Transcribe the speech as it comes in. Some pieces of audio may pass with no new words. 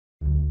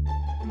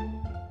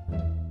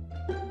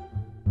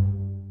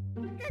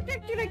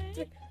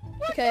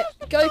Okay,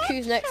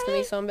 Goku's next to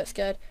me, so I'm a bit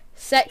scared.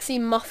 Sexy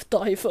Muff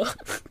Diver.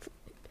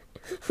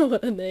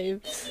 What a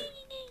name.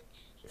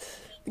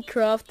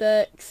 Craft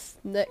X,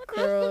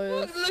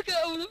 Necro. Look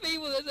at all the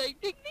people that say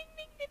ding ding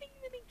ding ding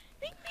ding ding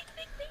ding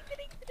ding ding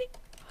ding ding.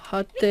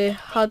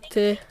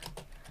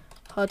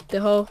 Hatte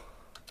ho.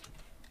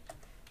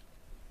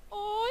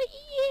 Oh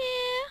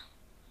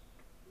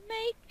yeah.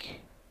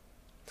 Make.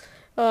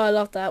 Oh, I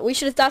love that. We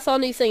should. That's our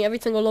new thing. Every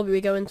single lobby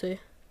we go into.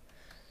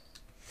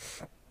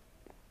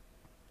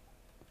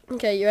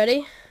 Okay, you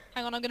ready?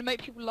 Hang on, I'm gonna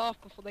make people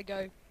laugh before they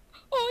go.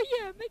 Oh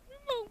yeah, make me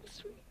moan,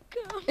 sweet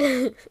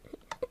girl.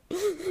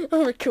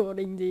 I'm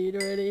recording, dude.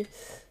 Already.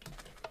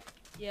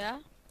 Yeah.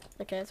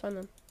 Okay, that's fine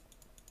then.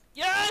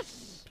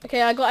 Yes.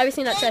 Okay, I got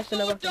everything in that chest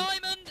and a weapon.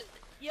 Diamond.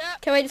 Yeah.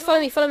 Okay, wait, just follow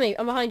me. Follow me.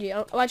 I'm behind you.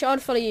 Actually, I'll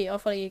follow you. I'll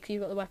follow you because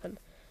you've got the weapon.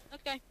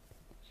 Okay.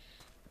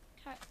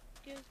 Cat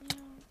gives me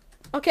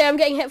out. Okay, I'm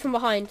getting hit from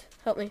behind.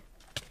 Help me.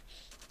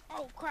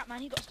 Oh crap, man!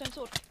 He got a stone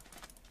sword.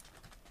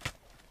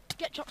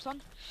 Get chopped,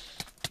 son.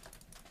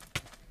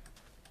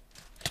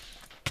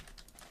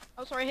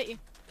 Oh, sorry, I hit you.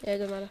 Yeah, it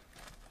doesn't matter.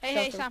 Hey,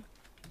 Shelter. hey, Sam.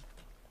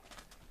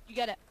 You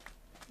get it?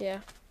 Yeah.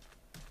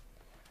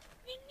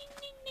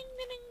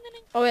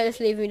 Oh wait, let's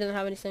leave. We don't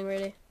have anything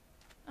really.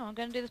 Oh, I'm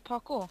gonna do this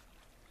parkour.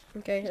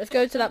 Okay, let's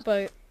go to that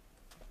boat.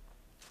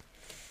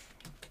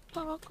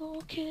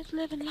 Parkour kids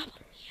living life.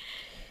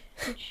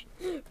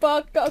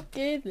 Fuck up,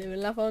 kid,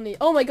 living life on the.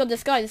 Oh my god,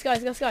 this guy. No,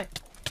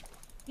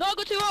 I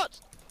got 2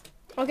 hearts.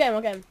 I'll get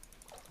him.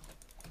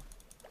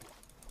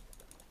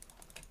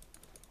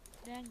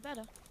 Dang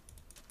better.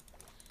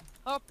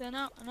 Up and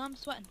out, and I'm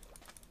sweating.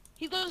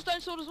 He's got a stone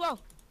sword as well.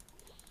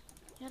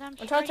 Yeah, damn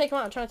I'm trying to take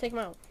him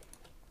out.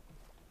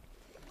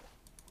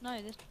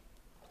 No,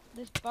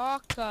 this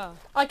barker.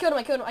 I killed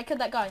him. I killed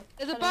that guy.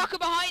 There's a barker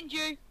behind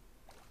you.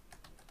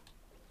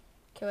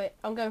 Okay, wait.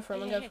 I'm going for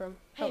him. Hey, Help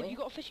have me. you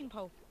got a fishing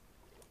pole?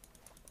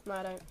 No,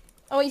 I don't.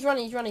 Oh, he's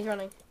running.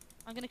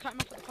 I'm gonna cut him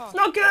off at the path.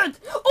 Not good!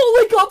 Oh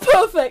my god,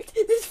 perfect!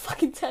 This is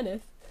fucking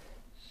tennis.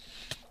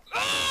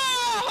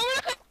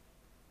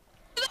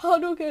 Oh,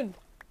 no good.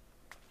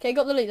 Okay,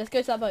 got the lead. Let's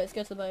go to that boat.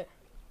 Did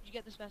you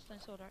get this best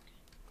stone sword, Eric?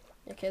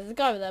 Okay, there's a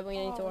guy over there, but we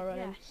need to worry about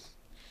him. Yes.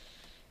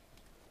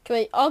 Okay,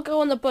 wait. I'll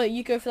go on the boat.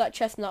 You go for that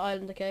chest on that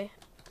island, okay?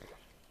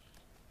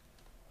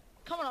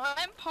 Come on,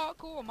 I am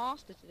parkour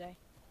master today.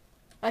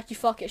 Actually,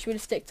 fuck it. Should we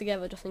just stick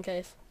together just in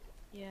case?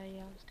 Yeah,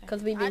 let's go.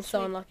 Because we've been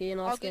so unlucky in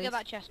our I'll go skins. get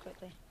that chest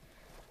quickly.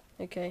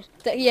 Okay.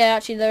 Yeah,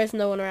 actually, there is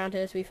no one around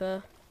here, to be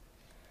fair.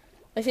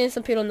 I've seen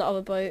some people on the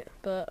other boat,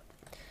 but...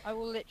 I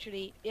will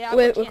literally... Yeah, I've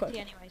We're got TNT quite...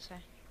 anyway, so...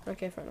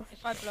 Okay, fair enough.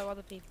 If I blow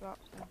other people up,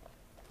 then...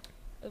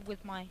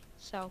 with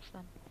myself,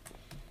 then...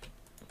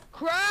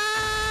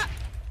 Crap!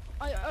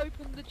 I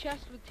opened the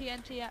chest with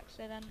TNT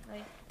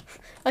accidentally.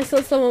 I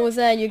thought someone was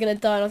there and you're gonna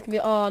die and I was gonna be,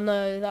 oh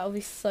no, that would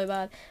be so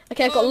bad.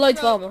 Okay, I've got loads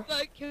of armor.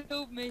 That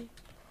killed me.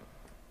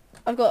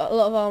 I've got a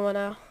lot of armor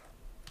now.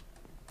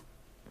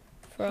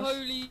 For us.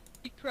 Holy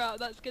crap,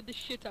 that scared the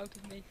shit out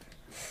of me.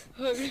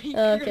 Holy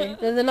Okay, crap.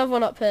 there's another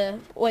one up here.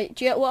 Wait,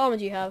 what armor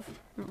do you have?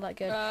 Not that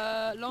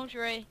good.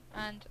 Lingerie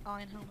and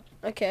iron helmet.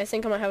 Okay, I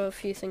think I might have a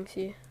few things for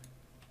you.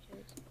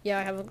 Yeah,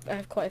 I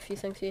have quite a few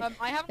things for you.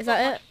 I haven't Is got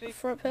that much it food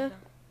for up here? either.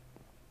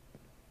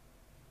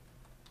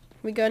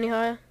 Can we go any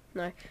higher?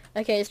 No.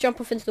 Okay, let's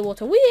jump off into the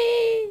water.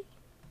 Whee!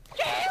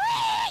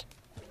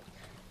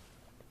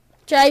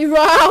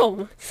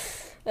 J-Rome!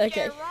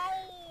 Okay. Jerome!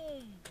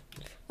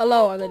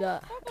 Hello, I did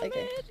that.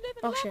 Okay.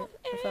 Oh shit,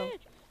 I fell.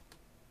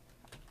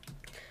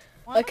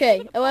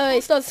 Okay,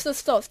 wait, stop.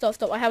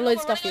 I have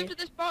loads of stuff for you.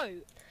 This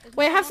boat.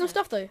 Wait, I have some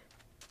stuff though.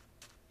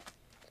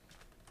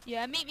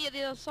 Yeah, meet me at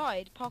the other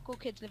side. Parkour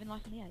kids living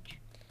life on the edge.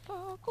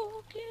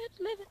 Parkour kids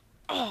living...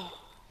 Oh!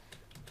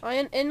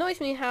 It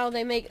annoys me how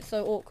they make it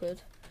so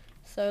awkward.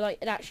 So, like,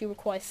 it actually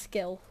requires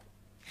skill.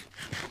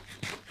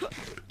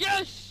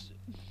 Yes!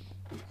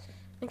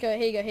 Okay,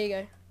 here you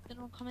go. Did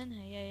anyone come in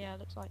here? Yeah,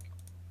 looks like.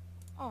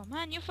 Oh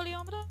man, you're fully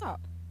armored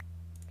up.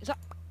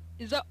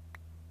 Is that...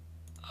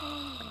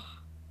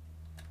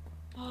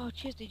 Oh,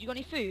 cheers, dude. You got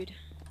any food?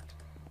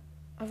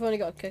 I've only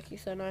got a cookie,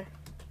 so no.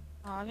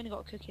 Oh, I've only got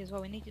a cookie as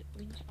well. We need to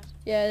find some.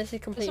 Yeah, this is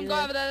There's completely some guy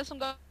new. over there. There's some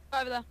guy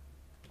over there.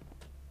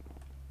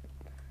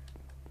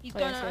 He's Oh,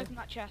 going yeah, to so- open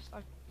that chest.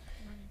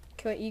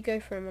 Okay, wait, you go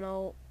for him and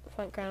I'll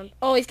flank round.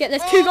 Oh, there's 2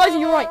 guys on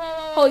your right!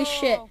 Holy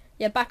shit!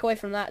 Yeah, back away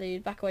from that,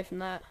 dude. Back away from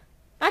that.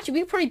 Actually, we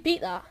can probably beat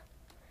that.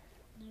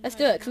 Let's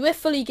do it, because we're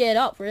fully geared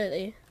up,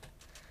 really.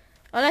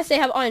 Unless they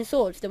have iron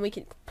swords, then we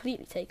can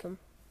completely take them.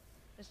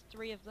 There's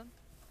 3 of them.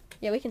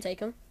 Yeah, we can take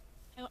them.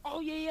 Oh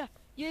yeah.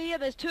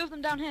 There's 2 of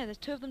them down here.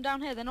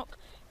 They're not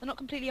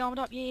completely armored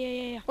up.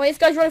 Yeah. Wait, this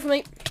guy's running for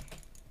me.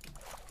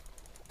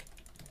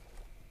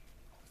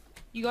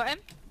 You got him?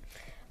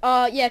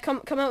 Yeah, come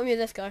out with me with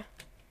this guy.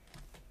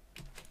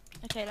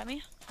 Okay, let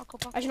me. I'll call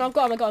back. Actually, no, I've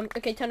got him.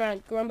 Okay, turn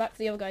around. Go run back to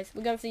the other guys.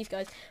 We're going for these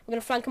guys. We're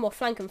going to flank them off.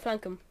 Flank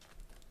them.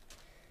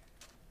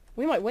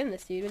 We might win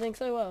this, dude. We're doing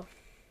so well.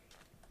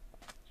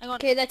 Hang on.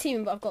 Okay, they're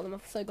teaming, but I've got them.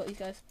 I've so got these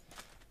guys.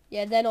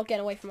 Yeah, they're not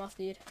getting away from us,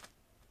 dude.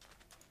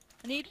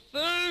 I need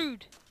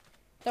food.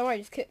 Don't worry,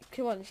 just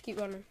come on, just keep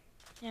running.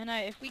 Yeah, no,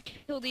 if we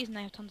kill these and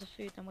they have tons of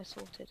food, then we're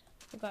sorted.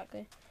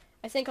 Exactly.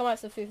 I think I might have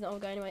some food, and that will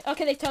go anyway.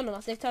 Okay, they've turned on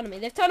us. They've turned on me.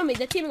 They've turned on me.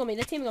 They're teaming on me.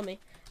 They're teaming on me.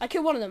 I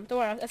killed one of them. Don't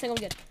worry. I think I'm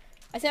good.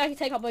 I think I can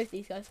take out both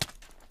these guys.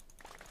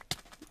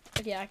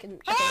 Okay, I can.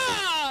 Okay.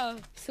 Ah!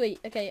 Sweet.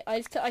 Okay,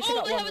 I took out one.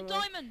 Oh, they have a of them.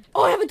 diamond!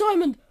 Oh, I have a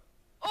diamond!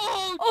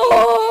 Oh!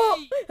 Oh!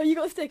 gee. Have you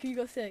got a stick? Have you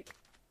got a stick?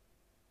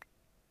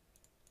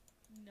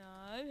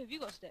 No, have you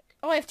got a stick?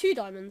 Oh, I have 2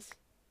 diamonds.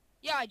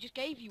 Yeah, I just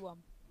gave you one.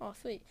 Oh,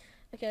 sweet.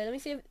 Okay, let me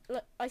see if...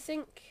 Look, I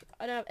think...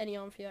 I don't have any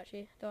arm for you,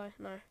 actually. Do I?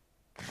 No.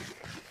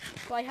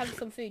 But I have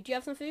some food. Do you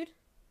have some food?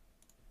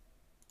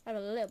 I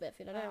have a little bit of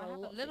food. I don't have a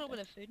lot. A little bit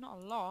of food, not a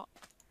lot.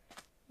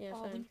 Yeah,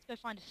 Oh, so... we need to go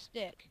find a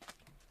stick.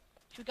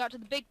 Should we go out to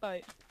the big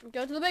boat?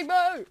 Go to the big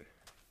boat!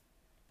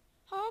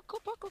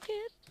 Hardcore parkour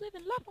kids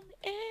living life on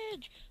the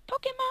edge.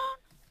 Pokemon!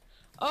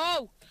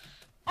 Oh!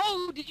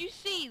 Oh, did you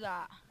see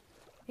that?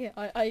 Yeah,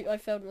 I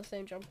failed in the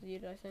same jump as you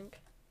did, I think.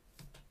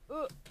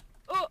 Oh!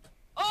 Oh!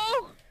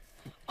 Oh!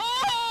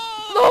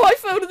 No, I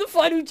failed in the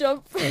final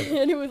jump!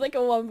 And it was like a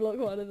 1-block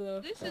one as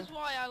well. This is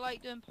why I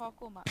like doing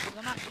parkour matches.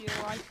 I'm actually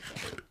alright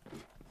at it.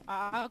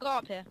 I'll go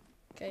up here.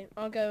 Okay,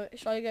 I'll go...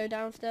 Shall I go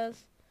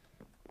downstairs?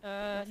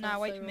 No,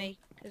 sounds wait so for me.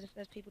 Because if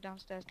there's people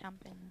downstairs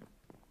camping,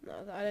 No,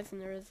 I don't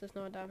think there is. There's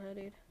no one down here,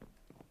 dude.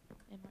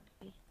 it might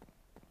be.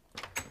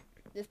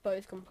 This boat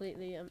is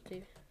completely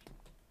empty.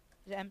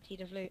 Is it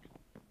emptied of loot?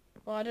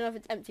 Well, I don't know if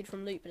it's emptied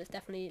from loot, but it's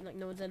definitely, like,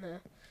 no one's in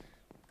here.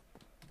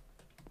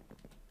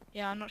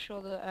 Yeah, I'm not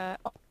sure that,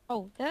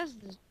 oh, there's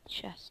the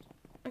chest.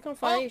 I can't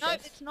find any no,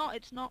 chests. it's not,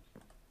 it's not.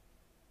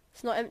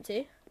 It's not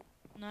empty.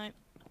 No,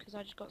 because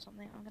I just got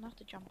something. I'm gonna have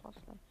to jump off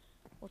though.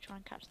 Or try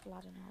and catch the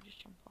ladder now, I'll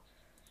just jump off.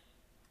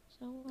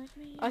 So wake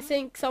me I up.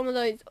 think some of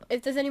those,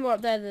 if there's any more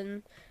up there,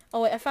 then...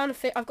 Oh wait, I found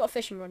I've got a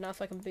fishing rod now,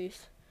 so I can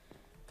boost.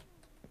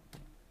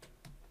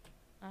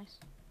 Nice.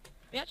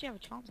 We actually have a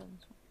chance on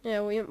this one.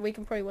 Yeah, we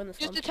can probably win this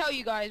Just one. to tell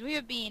you guys, we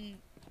have been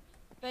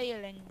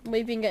failing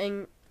We've been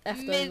getting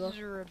effed over.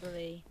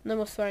 miserably. No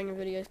more swearing in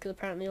videos, because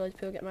apparently loads of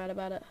people get mad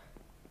about it.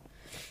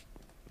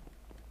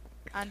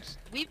 And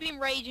we've been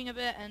raging a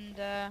bit and,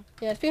 Yeah,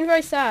 it's been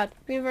very sad.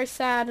 Been very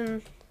sad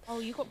and... oh,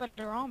 you got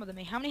better armor than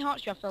me. How many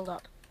hearts do you have filled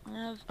up?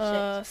 I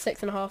have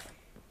 6. 6.5.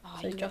 Oh,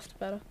 So you just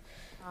better.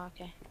 oh,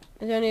 okay.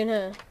 Is there any in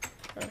here?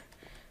 Oh.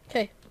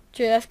 Okay,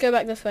 let's go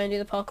back this way and do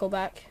the parkour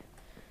back.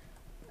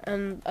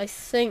 And I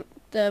think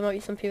there might be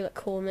some people that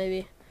call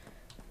maybe.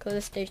 Because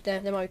this stage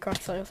there might be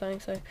crash sign or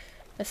something, so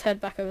let's head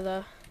back over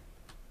there.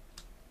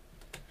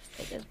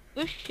 Wait, there's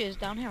bushes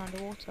down here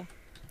underwater.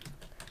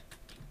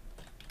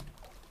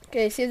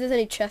 Okay, see if there's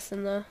any chests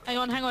in there. Hang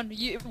on.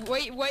 You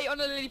wait on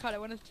the lily pad. I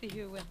want to see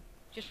who wins.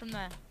 Just from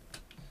there.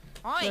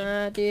 Hi.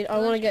 Nah, dude, I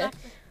want to get...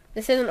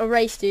 This isn't a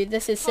race, dude.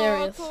 This is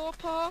serious.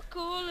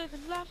 Parkour,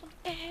 living life on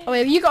edge. Oh, wait,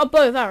 have you got a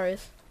bow of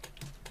arrows?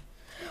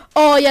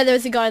 Oh, yeah,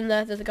 there's a guy in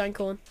there. There's a guy in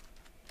corn.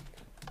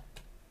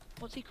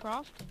 What's he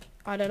crafting?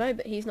 I don't know,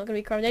 but he's not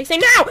going to be crafting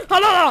anything now!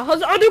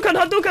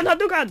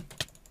 Hadouken!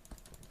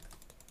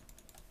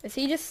 Is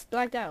he just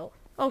lagged out?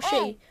 Oh,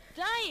 shit.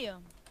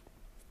 Damn.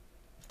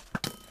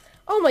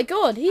 Oh, my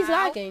God, he's Ow.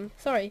 lagging.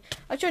 Sorry.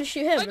 I tried to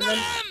shoot him, I and got then...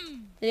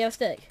 him! Did he have a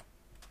stick?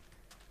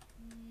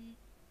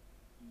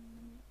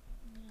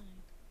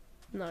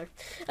 No. No.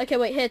 Okay,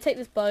 wait, here, take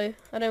this bow. I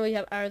don't know if you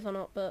have arrows or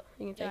not, but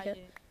you can Yeah, take I it.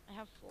 do. I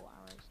have 4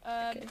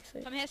 arrows. Okay,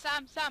 so... Come here,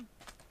 Sam.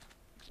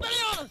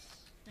 Expelliarmus!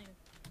 There you go.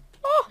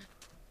 Oh!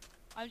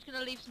 I'm just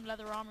gonna leave some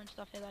leather armor and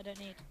stuff here that I don't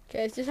need.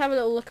 Okay, let's just have a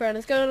little look around.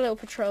 Let's go on a little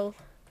patrol.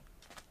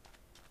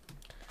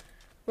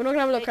 We're not going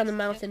to have a look around the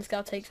mountains,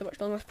 that'll take so much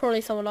longer. There's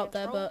probably someone up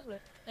there, but...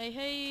 They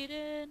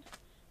hated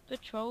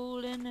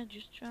patrolling and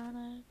just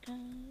trying to...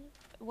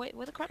 Wait,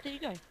 where the crap did you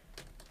go?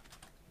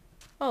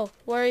 Oh,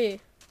 where are you?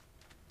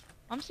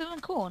 I'm still in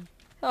corn.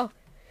 Oh.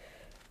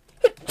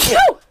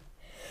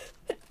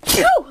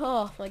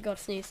 Oh my god,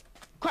 sneeze.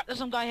 Crap, there's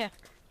some guy here.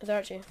 Is there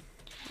actually?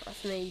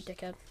 That's me, you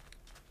dickhead.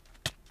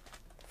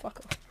 Fuck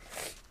off.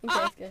 Okay,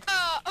 let's go.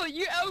 Oh,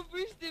 you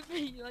out-boosted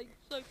me, like,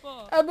 so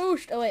far. A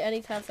boost! Oh wait, I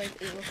need to have something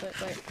to eat real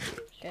quick, wait.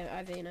 Okay,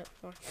 I've eaten it.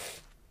 Come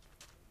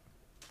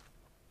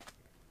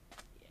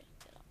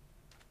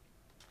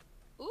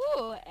on.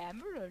 Ooh,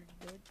 emerald.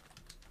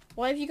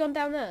 Why have you gone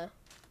down there?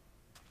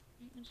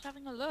 I'm just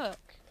having a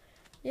look.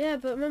 Yeah,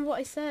 but remember what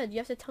I said. You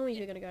have to tell me if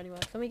you're going to go anywhere,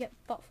 because then we get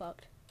butt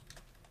fucked.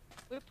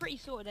 We're pretty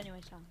sorted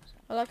anyway, Sam.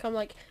 So. I'm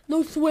like,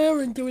 no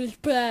swearing, doing this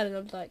bad, and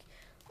I'm like,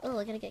 oh,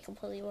 I'm going to get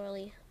completely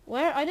whirly.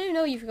 Where? I don't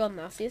know you've gone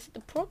now, see, this is the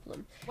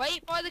problem.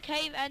 Wait by the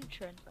cave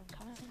entrance. I'm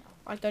coming up.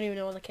 I don't even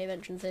know what the cave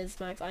entrance is,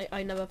 Max.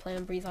 I never play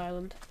on Breeze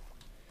Island.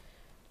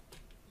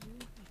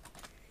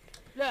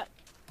 Look,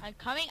 I'm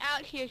coming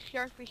out here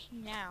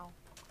surfacing now.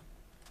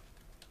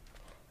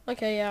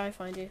 Okay, yeah, I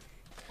find you.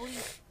 Oh,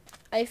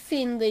 I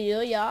find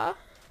you, yeah.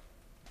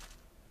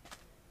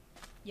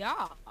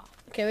 yeah.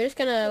 Okay, we're just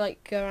gonna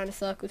like go around in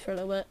circles for a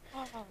little bit.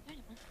 Oh, wait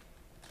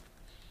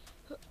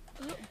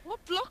a minute.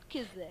 What block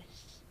is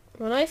this?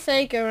 When I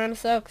say go around in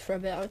circles for a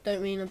bit, I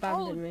don't mean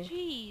abandon me. Oh,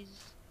 jeez.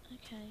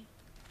 Okay.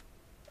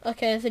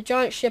 Okay, there's a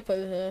giant ship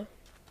over here.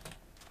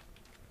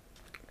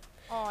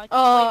 Oh, I can't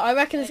Oh, wait I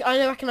reckon. to-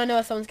 I reckon I know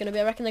where someone's gonna be.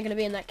 I reckon they're gonna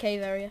be in that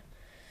cave area.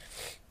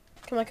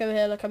 Come back over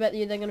here. Look, I bet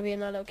you they're gonna be in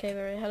that little cave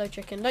area. Hello,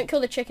 chicken. Don't kill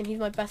the chicken. He's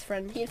my best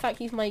friend. In fact,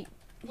 he's my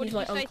What did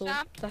my you say, uncle.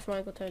 Sam? That's my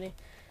Uncle Tony.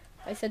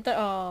 I said,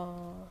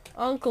 oh,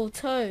 Uncle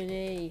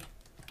Tony.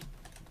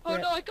 Oh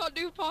Rip. no, I can't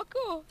do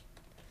parkour.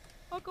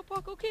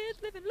 Parkour kids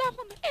living life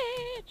on the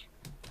edge.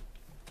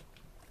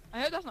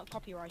 I hope that's not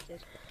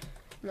copyrighted.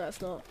 No,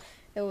 it's not.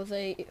 It was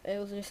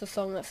just a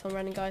song that some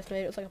random guys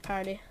made. It was like a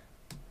parody.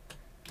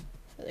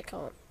 So they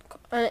can't.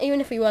 And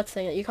even if we were to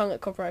sing it, you can't get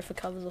copyright for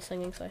covers or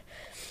singing. So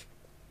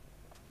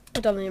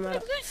it doesn't even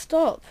matter.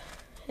 Stop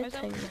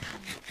hitting me.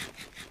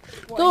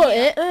 Do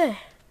it.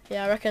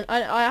 Yeah, I reckon.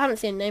 I haven't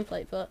seen a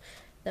nameplate, but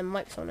there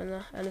might be someone in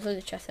there. And there's loads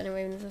of chests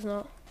anyway, even if there's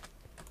not.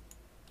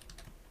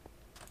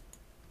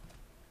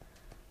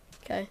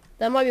 Okay,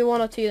 there might be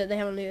one or two that they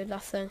haven't looted.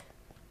 Last thing.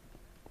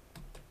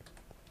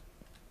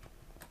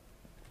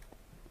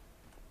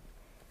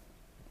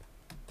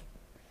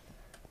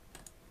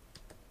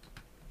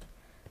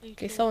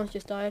 Okay, someone's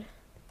just died.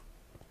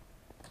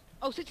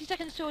 Oh, 60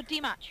 seconds to a D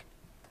match.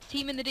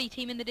 Team in the D,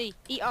 team in the D.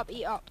 Eat up,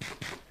 eat up.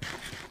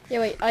 Yeah,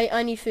 wait,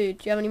 I need food.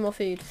 Do you have any more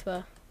food,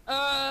 sir?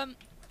 Yeah,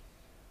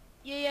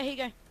 here you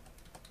go.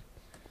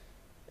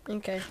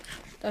 Okay,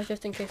 that's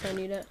just in case I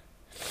need it.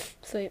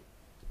 Sweet.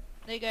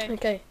 There you go.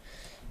 Okay,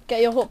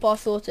 get your hotbar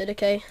sorted,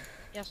 okay? Yeah,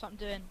 that's what I'm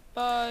doing.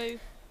 Bow,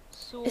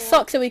 sword. It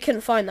sucks that we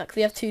couldn't find that because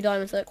we have 2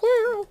 diamonds. Like,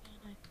 woo!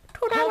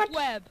 2 diamonds!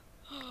 Cobweb.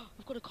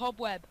 I've got a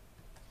cobweb.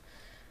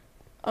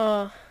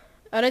 I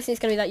don't think it's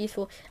gonna be that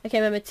useful. Okay,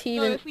 remember team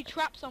No, and if we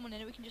trap someone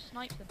in it, we can just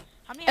snipe them.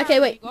 How many Okay,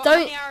 arrows wait, have you got? don't- How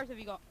many arrows have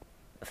you got?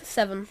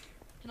 7.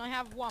 Can I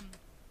have 1?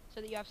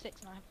 So that you have 6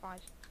 and I have 5.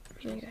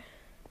 There you go.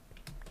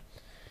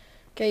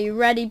 Okay, you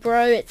ready,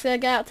 bro? It's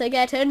about to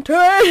get into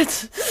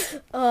it.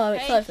 Oh, I'm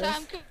Hey, excited for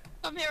Sam, this.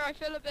 come here. I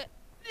feel a bit.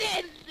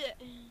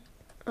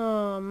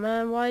 Oh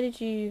man, why did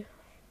you?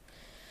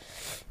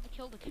 I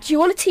killed a cat. Do you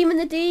want a team in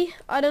the D?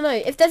 I don't know.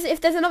 If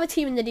there's another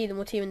team in the D, then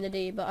we'll team in the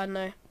D. But I don't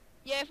know.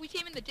 Yeah, if we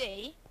team in the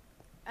D,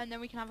 and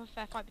then we can have a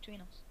fair fight between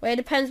us. Wait, it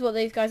depends what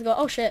these guys got.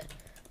 Oh shit,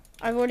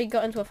 I've already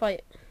got into a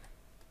fight.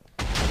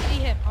 See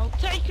him. I'll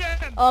take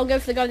him. I'll go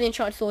for the guy with the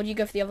enchanted sword. You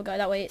go for the other guy.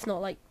 That way, it's not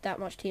like that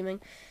much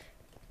teaming.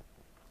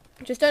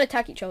 Just don't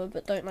attack each other,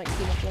 but don't like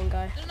team up one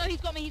guy. No, he's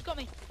got me. He's got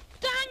me.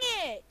 Dang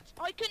it!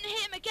 I couldn't hit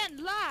him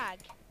again. Lag.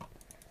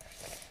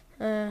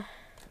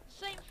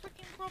 Same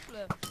freaking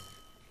problem.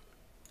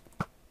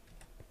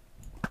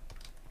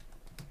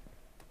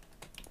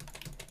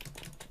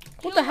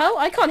 What the hell?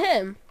 I can't hit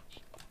him.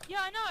 Yeah,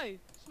 I know.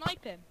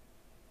 Snipe him.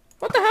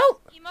 What the hell?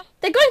 He must.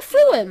 They're going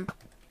through him.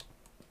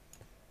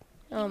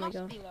 He Oh my must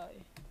god. be low.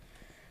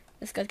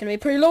 This guy's gonna be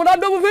pretty low. I'm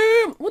done with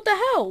him. What the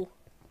hell?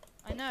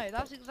 I know.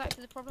 That's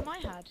exactly the problem I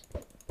had.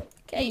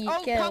 Okay, you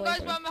Oh, get come away guys,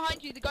 from me. one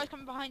behind you. The guy's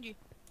coming behind you.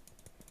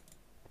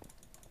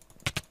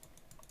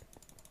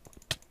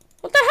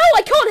 What the hell?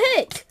 I can't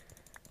hit.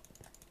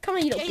 Come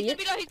on, you Yeah, little he's gonna bitch.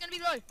 be low. He's gonna be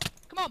low.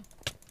 Come on.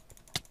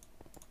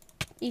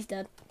 He's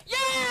dead.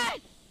 Yes!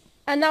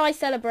 And now I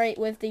celebrate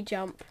with the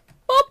jump.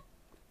 Boop.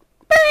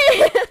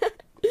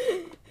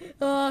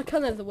 Oh,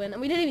 come there's a win.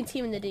 And we didn't even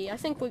team in the D. I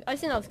think that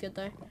was good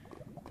though.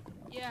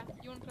 Yeah.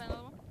 You wanna play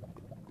another one?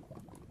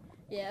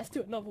 Yeah, let's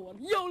do another one.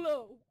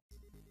 YOLO!